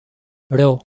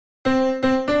Bro.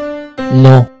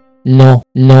 No, no,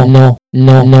 no, no, no,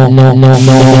 no, no, no, no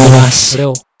más.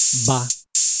 Bro, va,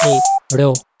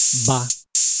 bro, va,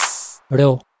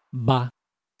 bro, va,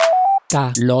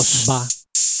 los va,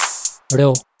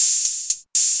 bro,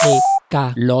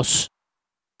 los,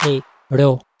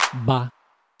 bro, va,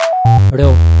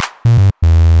 bro,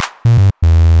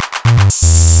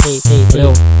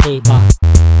 bro, va,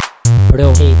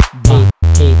 bro, va,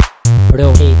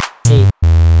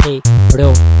 bro,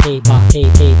 bro, va,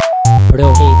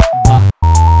 bro, va,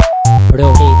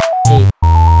 bro,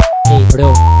 bro,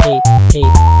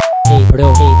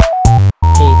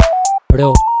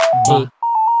 bro, va,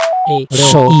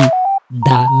 soy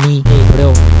Dami,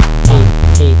 bro, va,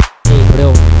 bro,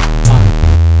 va,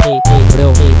 bro, bro,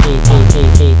 va,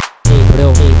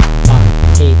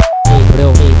 bro, bro,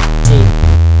 bro,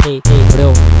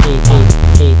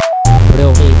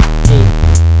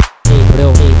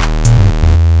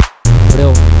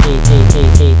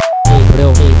 bro,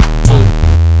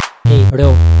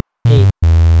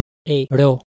 bro,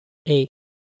 bro,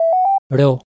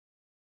 bro,